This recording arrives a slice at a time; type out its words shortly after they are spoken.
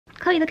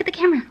Chloe, look at the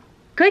camera.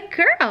 Good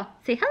girl.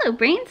 Say hello,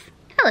 Brains.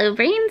 Hello,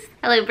 Brains.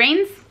 Hello,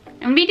 Brains. I'm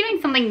gonna be doing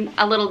something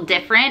a little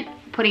different,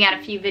 putting out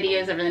a few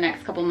videos over the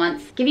next couple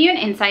months, give you an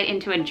insight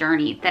into a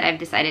journey that I've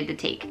decided to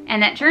take.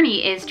 And that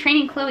journey is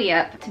training Chloe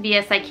up to be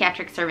a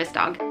psychiatric service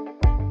dog.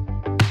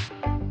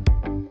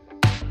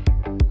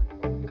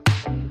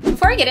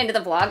 Before I get into the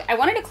vlog, I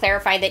wanted to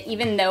clarify that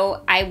even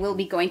though I will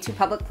be going to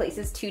public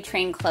places to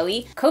train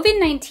Chloe,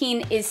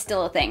 COVID-19 is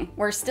still a thing.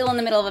 We're still in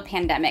the middle of a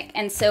pandemic.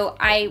 And so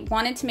I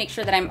wanted to make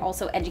sure that I'm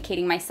also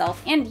educating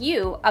myself and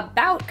you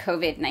about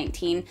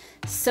COVID-19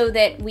 so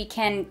that we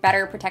can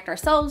better protect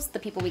ourselves, the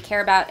people we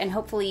care about, and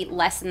hopefully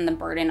lessen the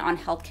burden on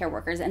healthcare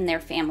workers and their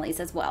families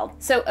as well.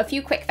 So a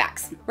few quick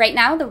facts. Right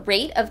now, the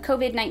rate of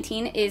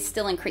COVID-19 is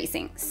still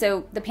increasing.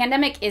 So the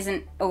pandemic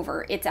isn't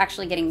over. It's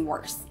actually getting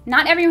worse.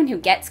 Not everyone who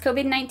gets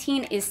COVID-19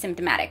 is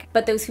symptomatic,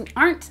 but those who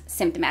aren't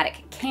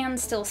symptomatic can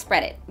still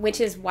spread it, which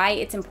is why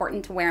it's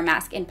important to wear a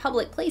mask in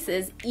public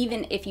places,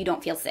 even if you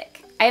don't feel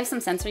sick. I have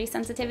some sensory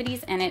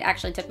sensitivities, and it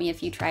actually took me a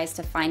few tries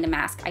to find a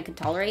mask I could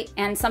tolerate.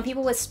 And some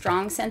people with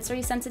strong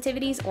sensory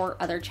sensitivities or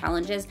other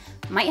challenges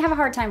might have a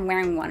hard time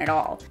wearing one at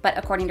all. But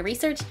according to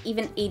research,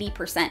 even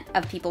 80%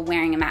 of people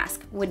wearing a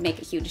mask would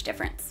make a huge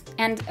difference.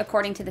 And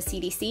according to the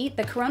CDC,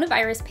 the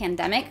coronavirus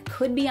pandemic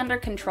could be under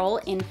control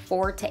in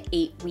 4 to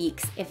 8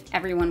 weeks if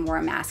everyone wore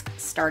a mask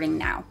starting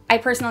now. I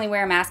personally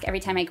wear a mask every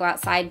time I go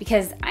outside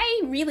because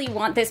I really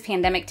want this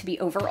pandemic to be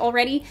over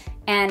already.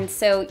 And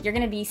so you're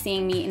gonna be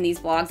seeing me in these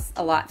vlogs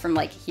a lot from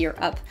like here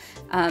up.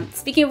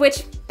 Speaking of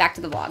which, back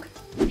to the vlog.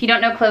 If you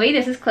don't know Chloe,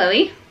 this is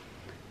Chloe.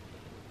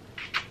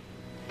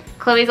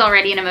 Chloe's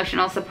already an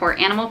emotional support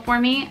animal for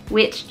me,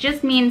 which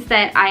just means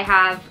that I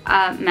have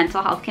a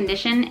mental health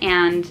condition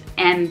and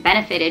am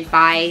benefited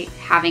by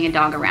having a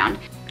dog around.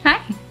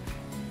 Hi.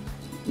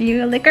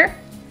 You a licker?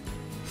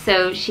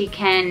 So she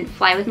can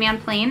fly with me on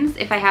planes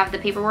if I have the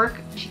paperwork.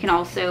 She can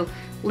also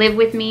live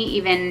with me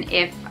even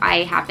if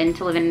I happen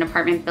to live in an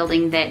apartment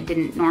building that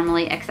didn't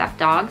normally accept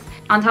dogs.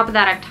 On top of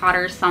that, I've taught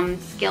her some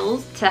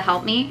skills to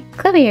help me.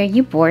 Chloe, are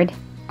you bored?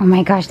 Oh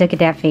my gosh, look at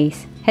that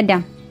face. Head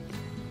down.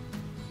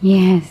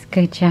 Yes,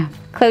 good job.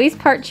 Chloe's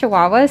part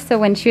Chihuahua, so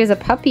when she was a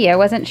puppy, I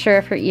wasn't sure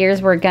if her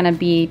ears were gonna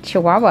be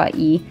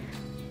Chihuahua-y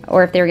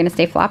or if they were gonna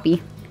stay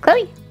floppy.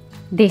 Chloe,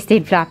 they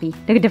stayed floppy.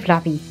 Look at the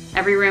floppy.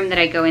 Every room that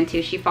I go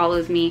into, she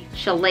follows me.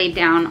 She'll lay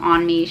down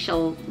on me.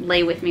 She'll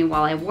lay with me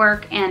while I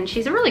work, and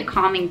she's a really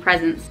calming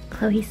presence.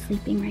 Chloe's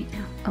sleeping right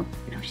now. Oh,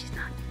 no, she's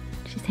not.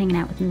 She's hanging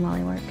out with me while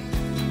I work.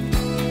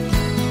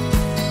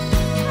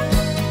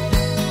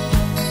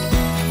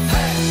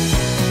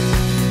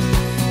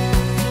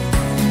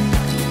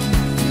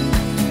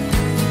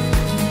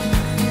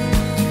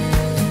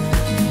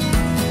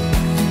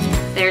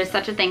 There's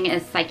such a thing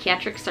as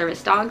psychiatric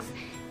service dogs,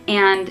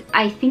 and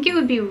I think it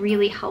would be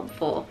really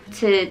helpful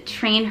to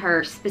train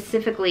her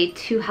specifically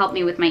to help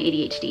me with my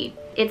ADHD.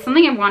 It's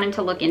something I wanted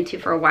to look into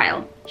for a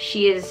while.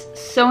 She is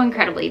so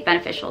incredibly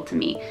beneficial to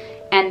me,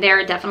 and there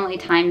are definitely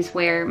times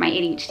where my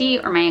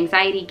ADHD or my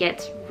anxiety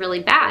gets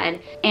really bad,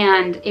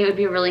 and it would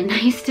be really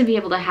nice to be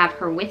able to have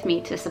her with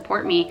me to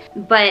support me,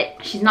 but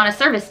she's not a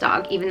service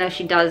dog, even though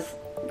she does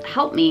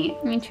help me.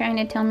 Are you trying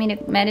to tell me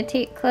to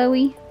meditate,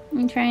 Chloe? Are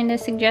you trying to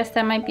suggest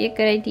that might be a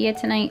good idea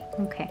tonight?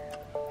 Okay.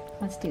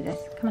 Let's do this.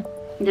 Come on.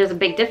 There's a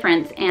big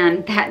difference,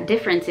 and that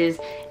difference is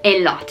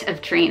a lot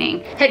of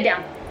training. Head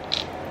down.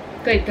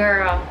 Good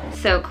girl.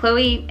 So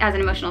Chloe, as an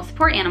emotional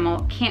support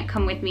animal, can't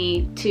come with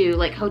me to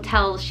like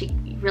hotels. She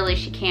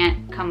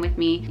can't come with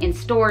me in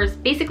stores,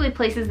 basically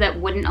places that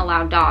wouldn't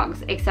allow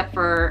dogs, except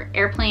for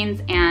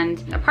airplanes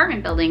and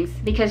apartment buildings,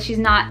 because she's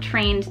not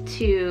trained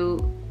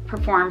to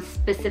perform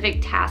specific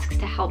tasks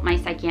to help my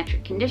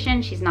psychiatric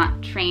condition. She's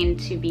not trained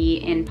to be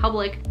in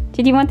public.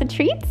 Did you want the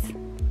treats?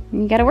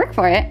 You gotta work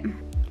for it.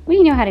 What do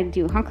you know how to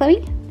do, huh,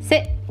 Chloe?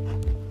 Sit.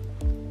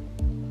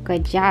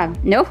 Good job.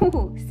 No,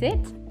 sit.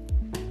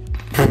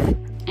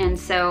 And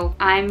so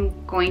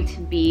I'm going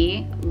to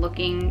be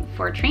looking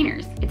for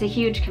trainers. It's a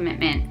huge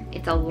commitment.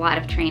 It's a lot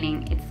of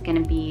training. It's gonna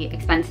be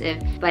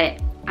expensive, but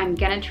I'm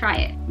gonna try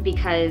it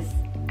because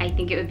I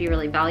think it would be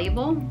really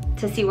valuable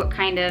to see what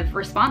kind of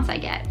response I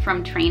get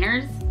from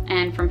trainers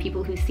and from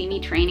people who see me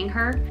training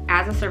her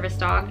as a service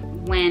dog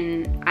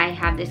when I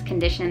have this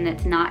condition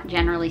that's not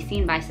generally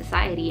seen by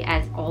society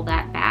as all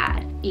that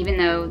bad. Even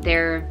though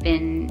there have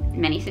been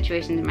many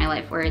situations in my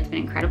life where it's been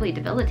incredibly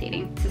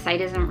debilitating,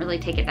 society doesn't really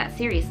take it that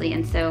seriously.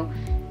 And so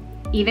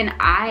even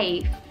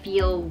I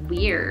feel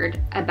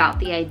weird about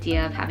the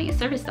idea of having a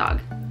service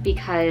dog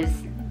because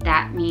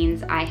that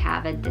means I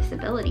have a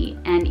disability.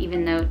 And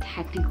even though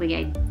technically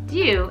I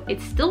do,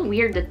 it's still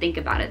weird to think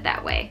about it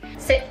that way.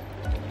 Sit.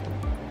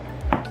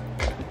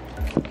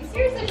 You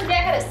seriously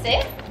forget how to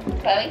sit?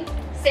 Chloe,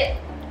 sit.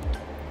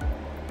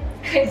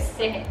 Good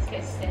sit,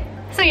 good sit.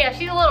 So yeah,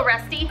 she's a little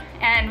rusty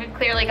and we've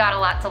clearly got a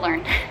lot to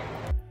learn.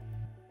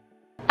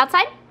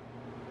 Outside?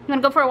 You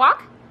wanna go for a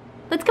walk?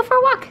 Let's go for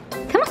a walk.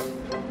 Come on.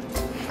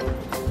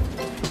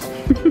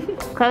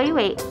 Chloe,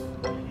 wait.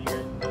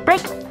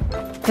 Break.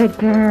 Good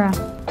girl.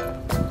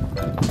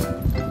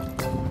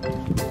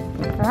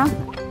 Good girl.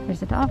 There's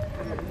the dog.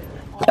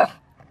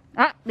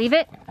 Ah, leave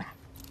it.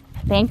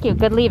 Thank you,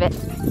 good, leave it.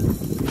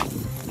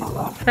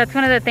 That's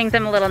one of the things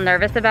I'm a little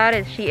nervous about,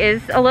 is she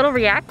is a little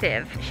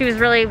reactive. She was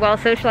really well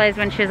socialized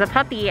when she was a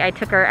puppy. I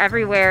took her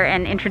everywhere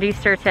and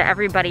introduced her to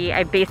everybody.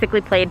 I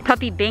basically played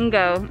puppy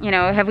bingo. You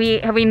know, have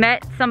we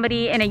met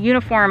somebody in a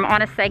uniform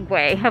on a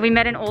Segway? Have we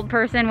met an old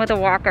person with a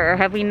walker?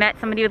 Have we met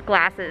somebody with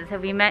glasses?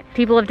 Have we met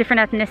people of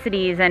different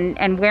ethnicities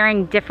and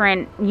wearing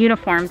different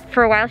uniforms?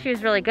 For a while she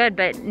was really good,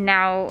 but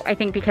now I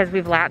think because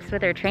we've lapsed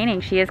with her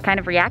training, she is kind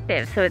of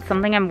reactive. So it's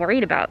something I'm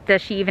worried about.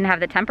 Does she even have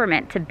the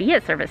temperament to be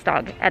a service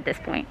dog at this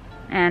point?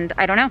 And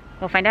I don't know,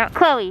 we'll find out.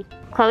 Chloe,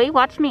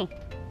 watch me.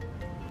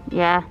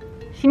 Yeah,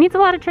 she needs a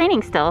lot of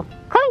training still.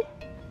 Chloe,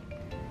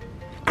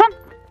 come.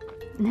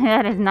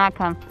 That does not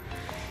come.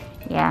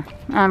 Yeah,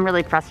 I'm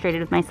really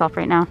frustrated with myself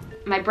right now.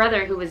 My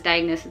brother, who was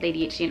diagnosed with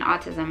ADHD and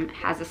autism,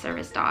 has a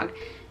service dog.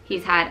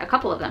 He's had a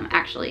couple of them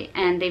actually,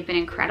 and they've been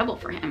incredible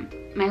for him.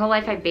 My whole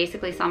life I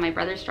basically saw my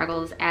brother's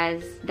struggles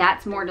as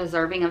that's more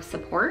deserving of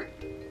support,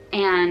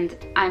 and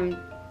I'm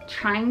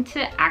trying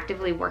to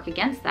actively work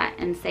against that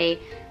and say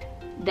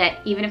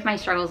that even if my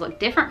struggles look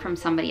different from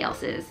somebody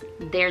else's,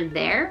 they're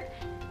there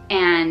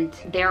and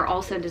they're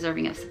also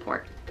deserving of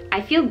support.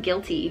 I feel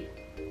guilty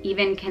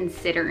even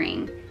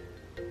considering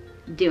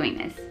doing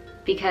this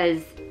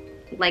because,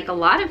 like a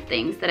lot of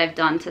things that I've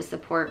done to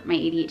support my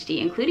ADHD,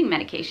 including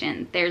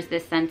medication, there's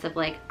this sense of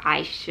like,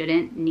 I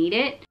shouldn't need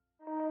it.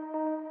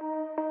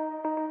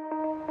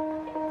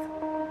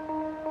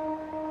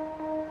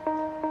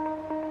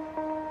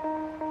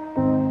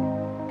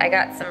 I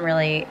got some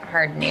really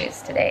hard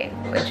news today,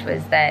 which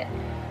was that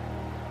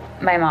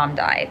my mom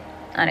died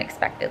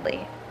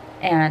unexpectedly.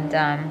 And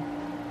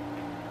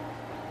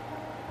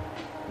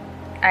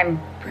I'm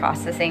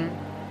processing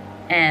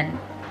and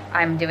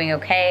I'm doing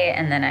okay,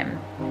 and then I'm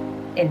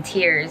in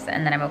tears,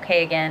 and then I'm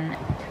okay again.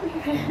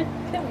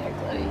 Come here,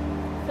 Chloe.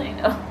 I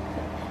know.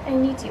 I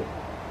need you.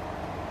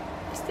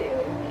 Stay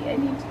with me. I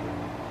need you.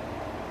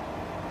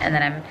 And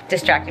then I'm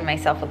distracting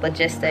myself with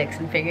logistics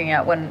and figuring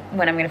out when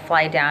I'm gonna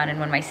fly down and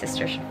when my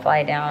sister should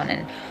fly down.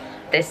 And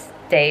this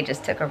day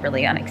just took a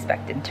really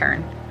unexpected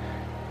turn.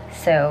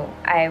 So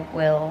I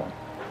will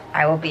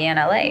be in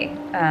LA.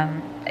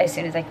 As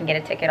soon as I can get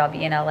a ticket, I'll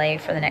be in LA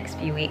for the next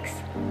few weeks.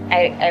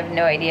 I have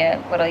no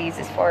idea what I'll use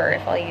this for or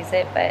if I'll use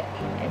it, but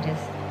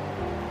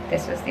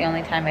this was the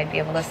only time I'd be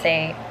able to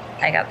say,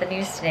 I got the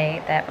news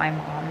today that my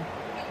mom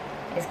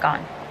is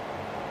gone.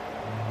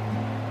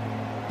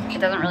 It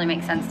doesn't really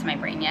make sense to my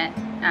brain yet.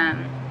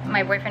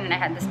 My boyfriend and I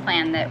had this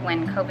plan that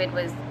when COVID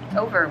was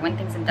over, when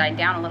things had died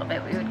down a little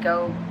bit, we would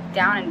go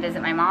down and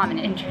visit my mom and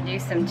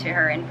introduce him to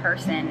her in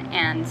person.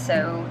 And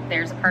so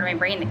there's a part of my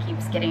brain that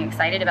keeps getting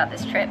excited about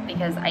this trip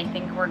because I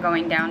think we're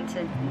going down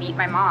to meet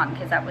my mom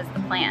because that was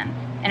the plan.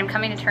 And I'm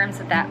coming to terms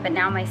with that, but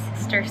now my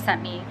sister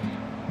sent me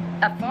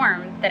a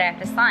form that I have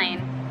to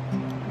sign.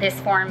 This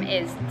form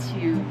is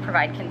to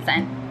provide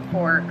consent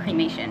for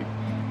cremation.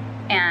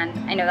 And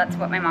I know that's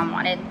what my mom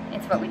wanted.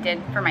 It's what we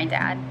did for my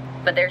dad.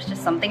 But there's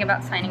just something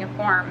about signing a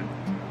form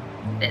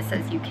that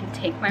says you can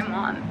take my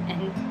mom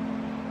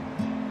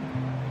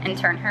and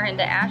turn her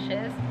into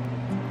ashes.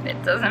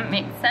 It doesn't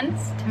make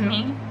sense to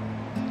me.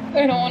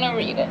 I don't want to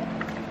read it.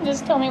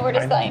 Just tell me where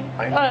to sign.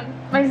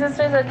 My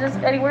sister said just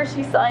anywhere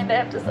she signed, I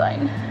have to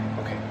sign.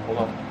 Okay, hold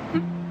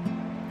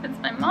on. It's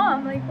my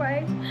mom, like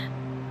why?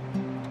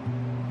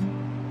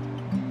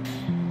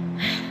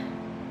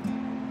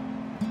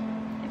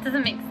 It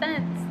doesn't make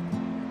sense.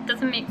 It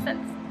doesn't make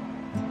sense.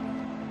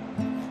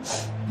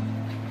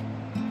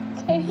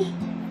 Okay.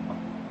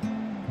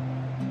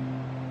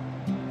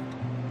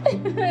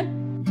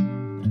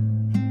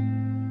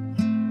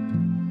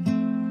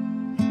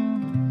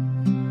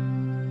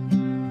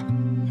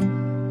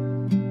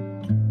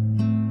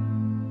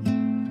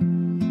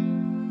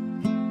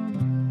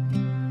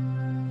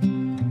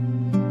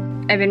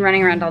 I've been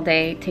running around all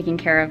day taking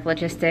care of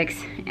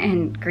logistics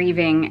and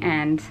grieving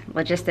and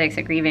logistics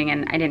and grieving,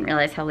 and I didn't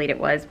realize how late it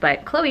was,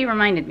 but Chloe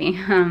reminded me.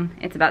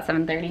 It's about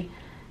 7:30,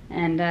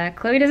 and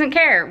Chloe doesn't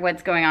care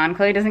what's going on.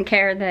 Chloe doesn't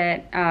care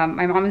that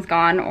my mom is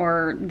gone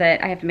or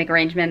that I have to make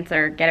arrangements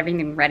or get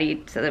everything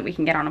ready so that we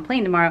can get on a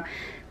plane tomorrow.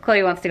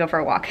 Chloe wants to go for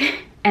a walk,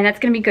 and that's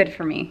gonna be good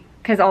for me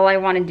because all I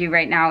want to do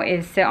right now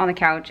is sit on the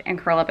couch and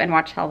curl up and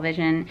watch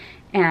television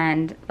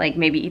and like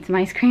maybe eat some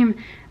ice cream.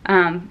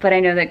 But I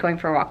know that going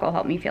for a walk will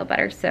help me feel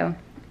better. So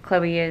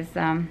Chloe is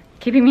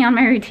keeping me on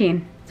my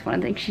routine. It's one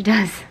of the things she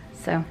does.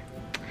 So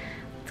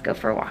let's go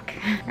for a walk.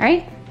 All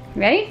right,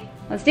 ready?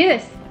 Let's do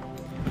this.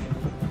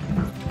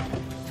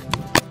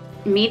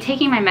 Me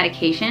taking my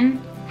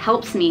medication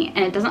helps me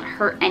and it doesn't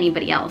hurt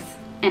anybody else.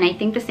 And I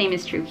think the same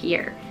is true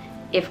here.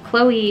 If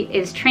Chloe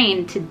is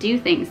trained to do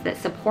things that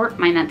support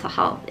my mental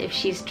health, if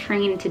she's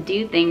trained to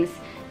do things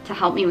to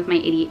help me with my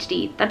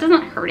ADHD, that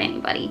doesn't hurt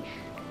anybody.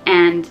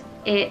 And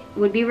it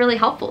would be really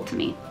helpful to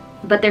me.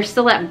 But there's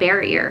still that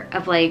barrier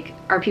of like,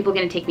 are people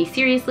gonna take me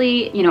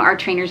seriously? You know, are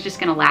trainers just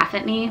gonna laugh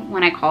at me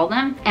when I call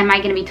them? Am I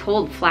gonna be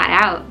told flat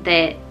out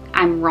that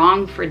I'm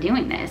wrong for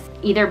doing this,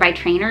 either by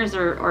trainers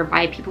or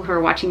by people who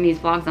are watching these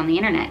vlogs on the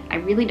internet. I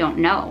really don't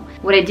know.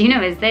 What I do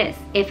know is this: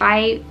 if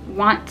I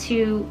want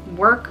to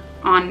work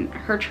on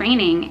her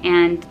training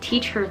and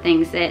teach her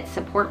things that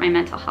support my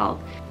mental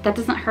health, that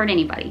doesn't hurt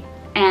anybody.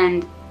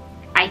 And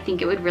I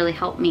think it would really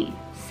help me.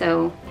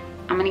 So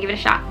I'm gonna give it a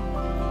shot.